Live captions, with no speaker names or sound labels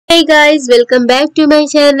Hey guys, welcome back to my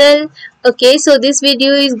channel. Okay, so this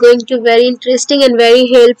video is going to be very interesting and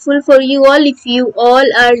very helpful for you all if you all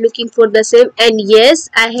are looking for the same. And yes,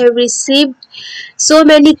 I have received so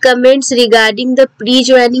many comments regarding the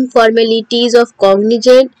pre-joining formalities of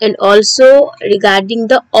Cognizant and also regarding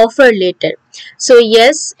the offer letter. So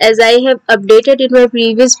yes, as I have updated in my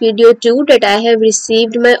previous video too, that I have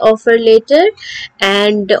received my offer letter,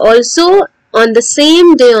 and also on the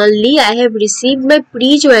same day only I have received my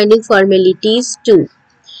pre-joining formalities too.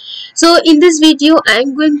 So in this video I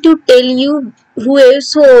am going to tell you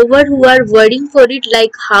whoever who are worrying for it,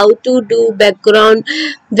 like how to do background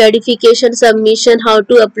verification submission, how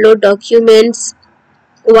to upload documents,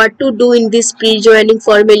 what to do in this pre-joining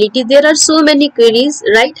formality. There are so many queries,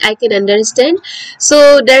 right? I can understand.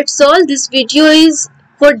 So that's all. This video is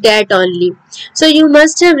for that only. So you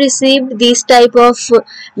must have received this type of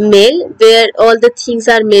mail where all the things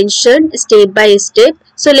are mentioned step by step.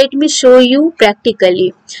 So let me show you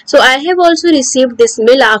practically. So I have also received this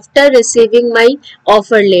mail after receiving my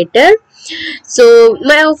offer letter. So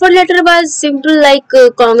my offer letter was simple, like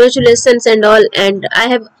congratulations and all, and I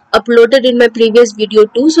have uploaded in my previous video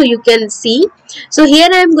too, so you can see. So here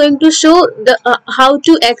I am going to show the how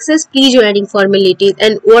to access pre-joining formalities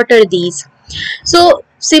and what are these. So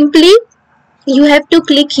simply you have to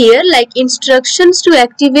click here like instructions to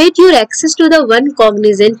activate your access to the One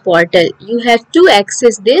Cognizant portal. You have to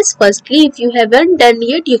access this firstly. If you haven't done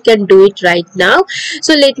yet, you can do it right now.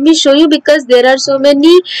 So let me show you, because there are so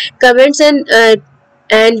many comments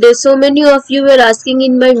and so many of you were asking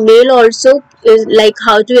in my mail also, like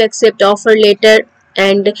how to accept offer letter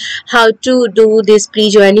and how to do this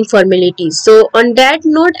pre-joining formalities. So on that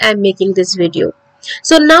note, I am making this video.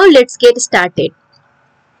 So now let's get started.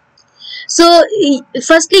 So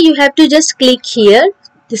firstly you have to just click here.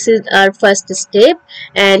 This is our first step,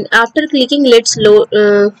 and after clicking, let's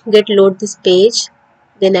load this page,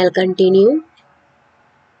 then I'll continue.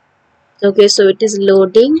 Okay, so it is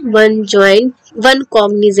loading. One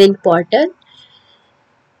Cognizant portal.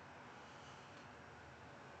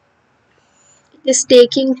 It is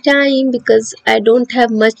taking time because I don't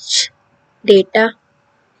have much data.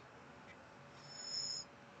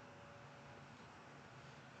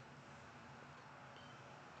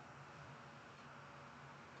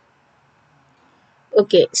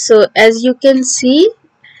 Okay, so as you can see,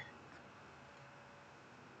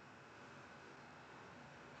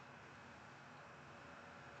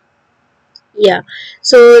 yeah,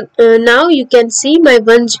 so now you can see my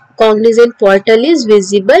One Cognizant portal is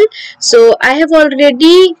visible. So I have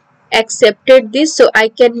already accepted this, so I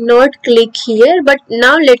cannot click here. But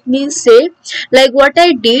now let me say like what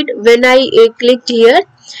I did when I clicked here.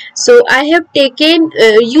 So I have taken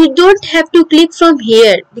you don't have to click from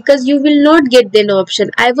here because you will not get an option.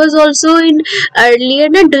 I was also in earlier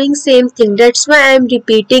not doing same thing. That's why I am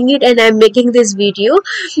repeating it and I am making this video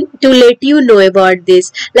to let you know about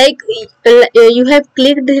this. Like you have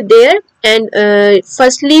clicked there, and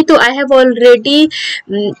firstly so I have already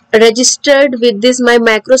registered with this my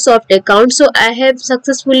Microsoft account, so I have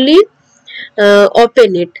successfully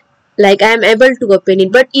open it, like I am able to open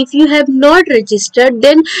it. But if you have not registered,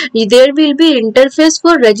 then there will be interface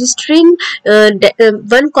for registering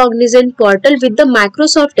One Cognizant portal with the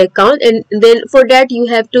Microsoft account, and then for that you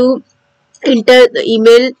have to enter the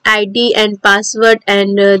email ID and password,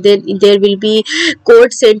 and then there will be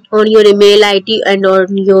code sent on your email ID and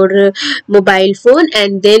on your mobile phone,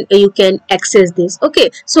 and then you can access this. Okay,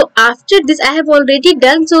 so after this I have already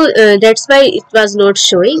done, so that's why it was not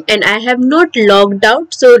showing, and I have not logged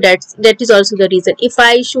out. So that is also the reason. If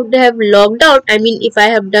I should have logged out, I mean if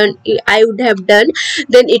I would have done,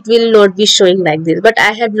 then it will not be showing like this, but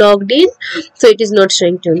I have logged in, so it is not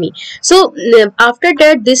showing to me. So after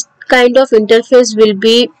that, this kind of interface will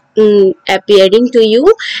be appearing to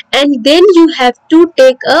you, and then you have to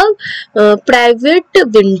take a private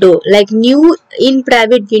window, like new in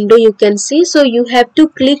private window you can see. So you have to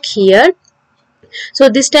click here. So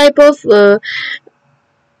this type of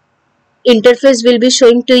interface will be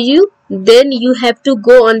showing to you. Then you have to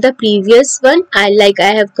go on the previous one. I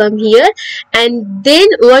have come here, and then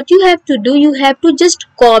what you have to do, you have to just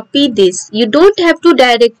copy this. You don't have to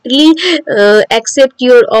directly accept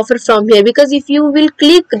your offer from here, because if you will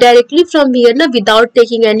click directly from here now without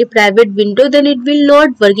taking any private window, then it will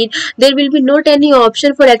not work. There will be not any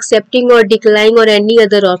option for accepting or declining or any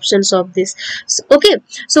other options of this. So, okay,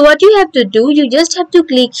 so what you have to do, you just have to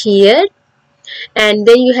click here, and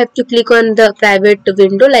then you have to click on the private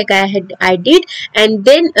window like I did, and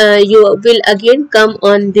then you will again come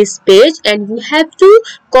on this page, and you have to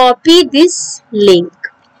copy this link.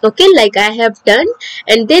 okay, like I have done.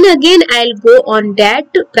 And then again I'll go on that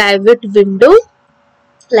private window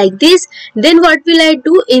like this. Then what will I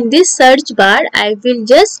do? In this search bar I will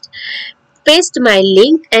just paste my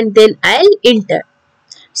link and then I'll enter.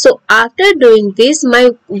 So after doing this,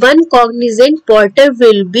 my one Cognizant portal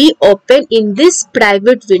will be open in this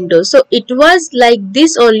private window. So it was like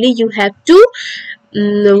this only. You have to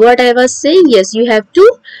what I was saying, yes, you have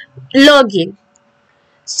to log in.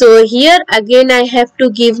 So here again I have to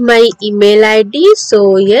give my email ID.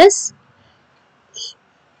 So yes,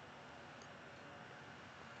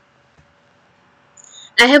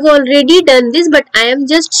 I have already done this, but I am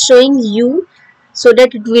just showing you so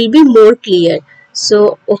that it will be more clear.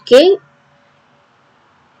 So okay,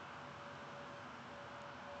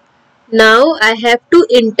 now I have to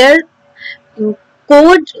enter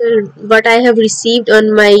code what I have received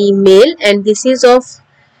on my email, and this is of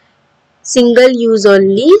single use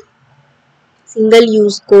only, single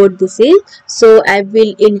use code this is. So I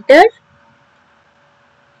will enter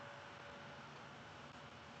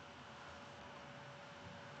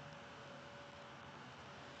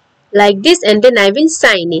like this and then I will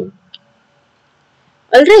sign in.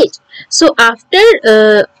 Alright, so after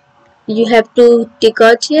you have to tick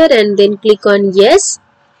out here and then click on yes.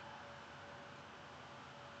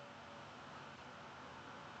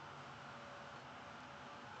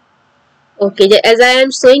 Okay, as I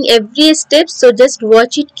am showing every step, so just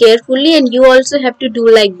watch it carefully, and you also have to do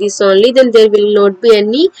like this only, then there will not be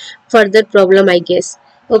any further problem, I guess.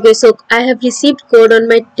 Okay, so I have received code on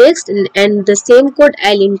my text, and the same code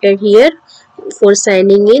I'll enter here for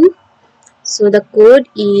signing in. So the code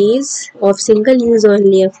is of single use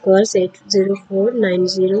only, of course,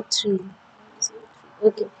 804903.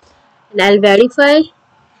 Okay, and I'll verify.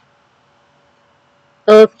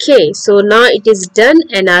 Okay, so now it is done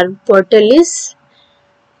and our portal is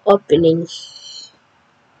opening.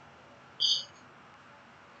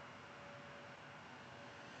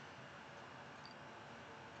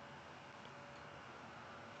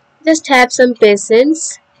 Just have some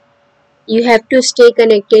patience. You have to stay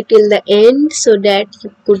connected till the end so that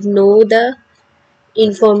you could know the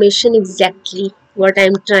information exactly what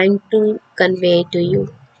I'm trying to convey to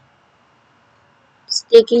you. It's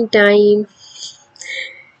taking time.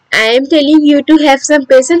 I am telling you to have some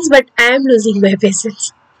patience, but I am losing my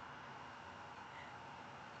patience.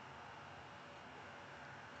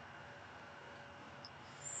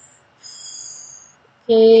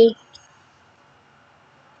 Okay.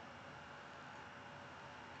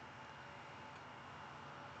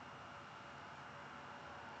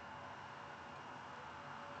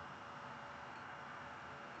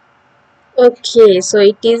 Okay, so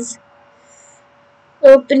it is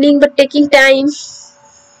opening but taking time.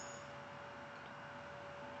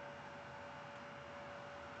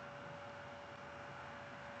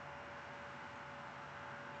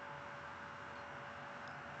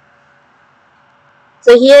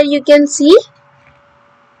 So here you can see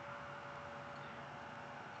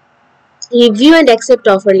review and accept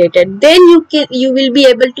offer letter. Then you will be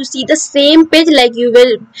able to see the same page like you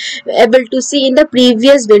will able to see in the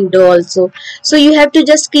previous window also. So you have to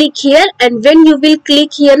just click here, and when you will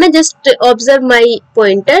click here na, just observe my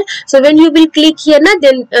pointer. So when you will click here na,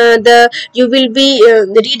 then you will be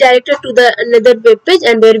redirected to the another web page,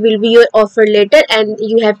 and there will be your offer letter, and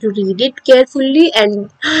you have to read it carefully. And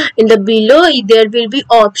in the below there will be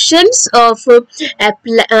options of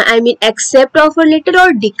accept offer letter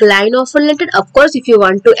or decline offer letter. Of course, if you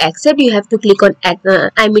want to accept, you have to click on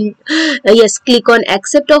yes, click on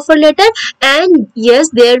accept offer letter. And yes,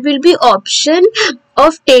 there will be option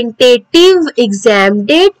of tentative exam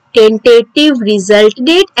date, tentative result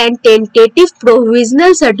date, and tentative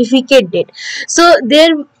provisional certificate date. So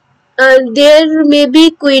there may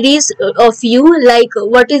be queries of you like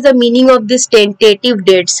what is the meaning of this tentative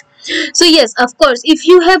dates. So yes, of course, if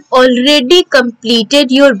you have already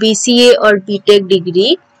completed your BCA or BTech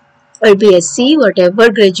degree or BSc, whatever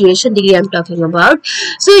graduation degree I'm talking about,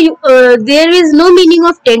 so there is no meaning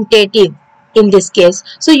of tentative in this case.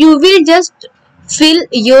 So you will just fill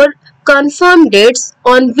your confirmed dates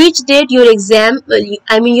on which date your exam,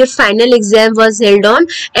 your final exam was held on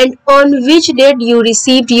which date you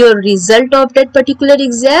received your result of that particular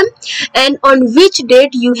exam, and on which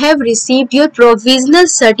date you have received your provisional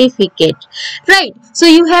certificate, right? So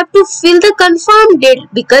you have to fill the confirmed date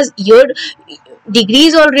because your degree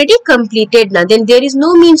is already completed now. Then there is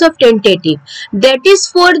no means of tentative. That is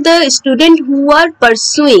for the student who are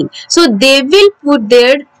pursuing, so they will put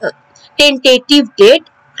their tentative date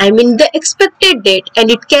I mean the expected date, and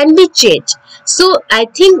it can be changed. So I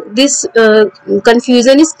think this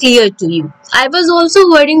confusion is clear to you. I was also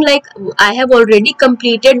worrying like I have already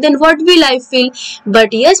completed, then what will I fill?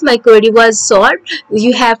 But yes, my query was solved.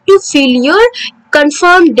 You have to fill your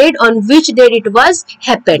confirmed date on which date it was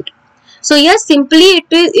happened. So yes, simply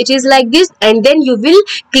it is like this, and then you will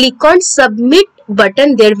click on submit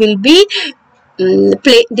button. There will be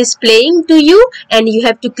displaying to you, and you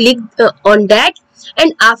have to click on that,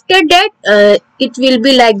 and after that it will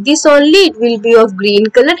be like this only. It will be of green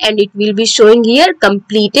color, and it will be showing here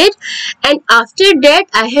completed. And after that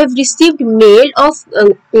I have received mail of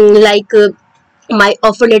my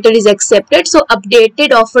offer letter is accepted. So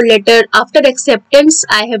updated offer letter after acceptance,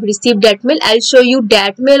 I have received that mail. I'll show you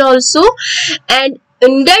that mail also. And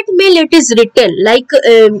in that mail it is written like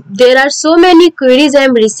there are so many queries I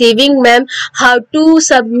am receiving, ma'am, how to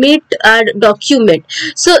submit a document.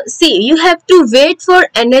 So see, you have to wait for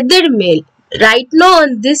another mail. Right now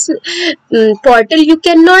on this portal you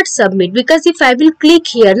cannot submit, because if I will click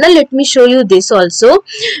here, now let me show you this also.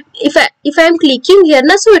 If I am clicking here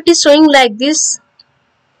now, so it is showing like this,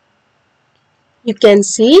 you can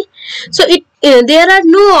see. So there are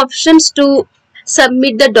no options to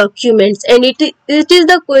submit the documents, and it is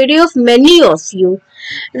the query of many of you,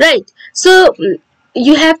 right? So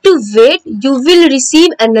you have to wait. You will receive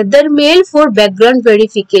another mail for background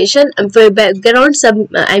verification, for background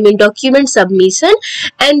document submission,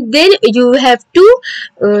 and then you have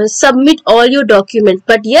to submit all your documents.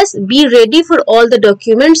 But yes, be ready for all the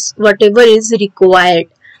documents whatever is required.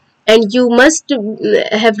 And you must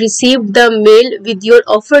have received the mail with your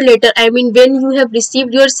offer letter. I mean, when you have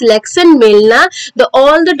received your selection mail,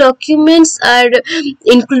 all the documents are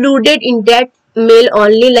included in that mail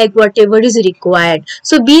only, like whatever is required.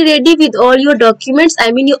 So be ready with all your documents.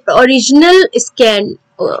 I mean, your original scan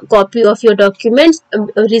copy of your documents,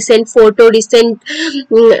 recent photo, recent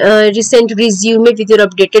resume with your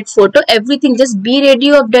updated photo, everything. Just be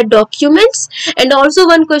ready of the documents. And also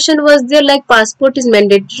one question was there, like passport is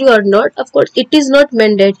mandatory or not. Of course it is not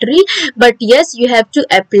mandatory, but yes, you have to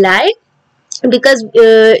apply, because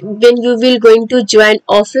when you will going to join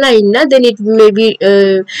offline then it may be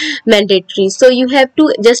mandatory. So you have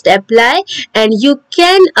to just apply, and you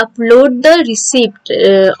can upload the receipt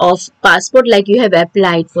of passport like you have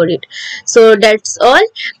applied for it. So that's all.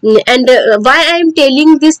 And why I am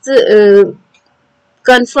telling this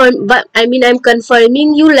confirm, but I mean I'm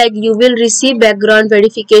confirming you like you will receive background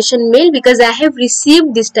verification mail, because I have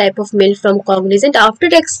received this type of mail from Cognizant after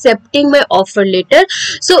accepting my offer letter.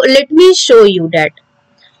 So let me show you that.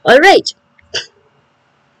 All right.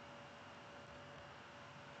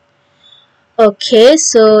 Okay,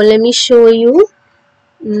 so let me show you.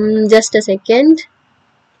 Just a second.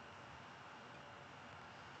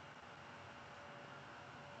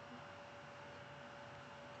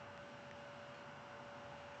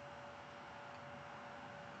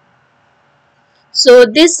 So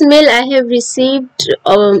this mail I have received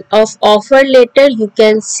of offer letter, you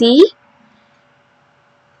can see.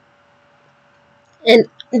 And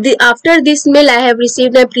after this mail I have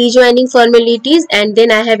received my pre-joining formalities, and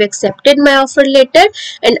then I have accepted my offer letter.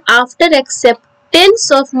 And after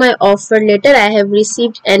acceptance of my offer letter I have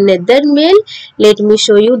received another mail. Let me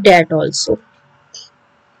show you that also.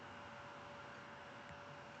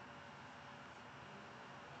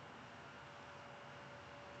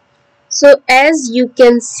 So as you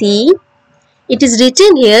can see, it is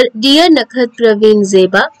written here, Dear Nakhat Praveen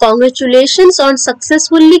Zeba, congratulations on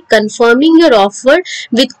successfully confirming your offer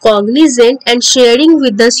with Cognizant and sharing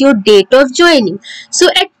with us your date of joining. So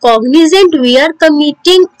at Cognizant, we are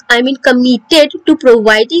committed to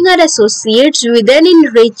providing our associates with an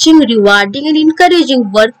enriching, rewarding and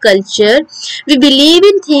encouraging work culture. We believe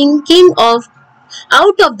in thinking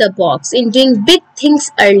out of the box, in doing big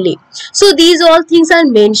things early. So these all things are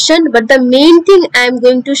mentioned, but the main thing I am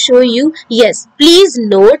going to show you, yes, please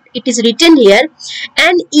note, it is written here,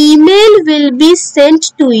 an email will be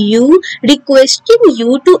sent to you requesting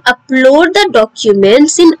you to upload the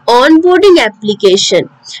documents in onboarding application.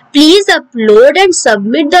 Please upload and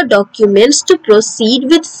submit the documents to proceed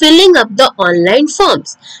with filling up the online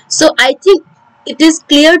forms. So I think it is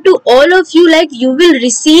clear to all of you, like you will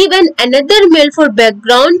receive another mail for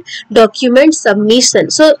background document submission.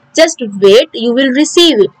 So just wait, you will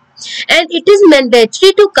receive it. And it is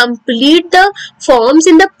mandatory to complete the forms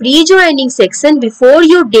in the pre-joining section before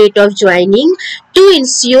your date of joining to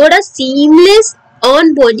ensure a seamless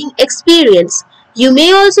onboarding experience. You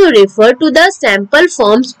may also refer to the sample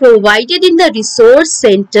forms provided in the resource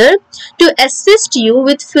center to assist you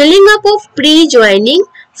with filling up of pre-joining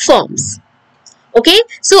forms. Okay,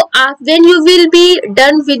 so when you will be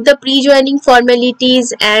done with the pre-joining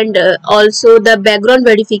formalities and also the background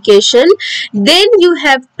verification, then you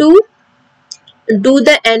have to do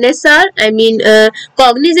the NSR. I mean,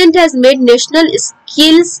 Cognizant has made National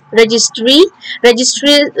Skills registration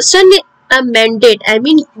a mandate. I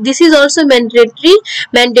mean, this is also mandatory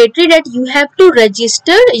that you have to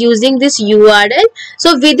register using this URL.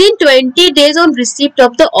 So within 20 days on receipt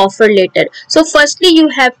of the offer letter. So firstly, you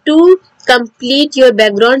have to complete your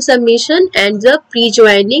background submission and the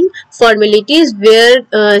pre-joining formalities, where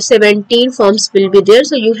 17 forms will be there,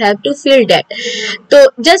 so you have to fill that. So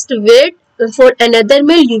just wait for another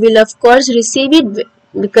mail, you will of course receive it,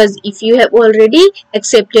 because if you have already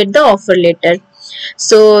accepted the offer letter.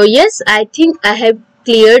 So yes, I think I have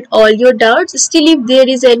cleared all your doubts. Still, if there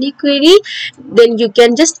is any query, then you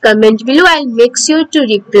can just comment below. I'll make sure to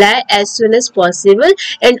reply as soon as possible.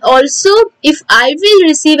 And also, if I will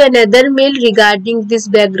receive another mail regarding this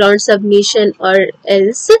background submission or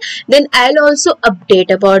else, then I'll also update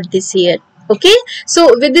about this here. Okay,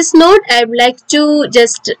 so with this note, I would like to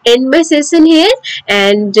just end my session here,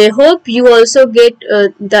 and hope you also get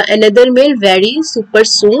the another mail very super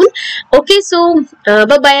soon. Okay, so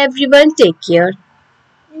bye bye everyone, take care.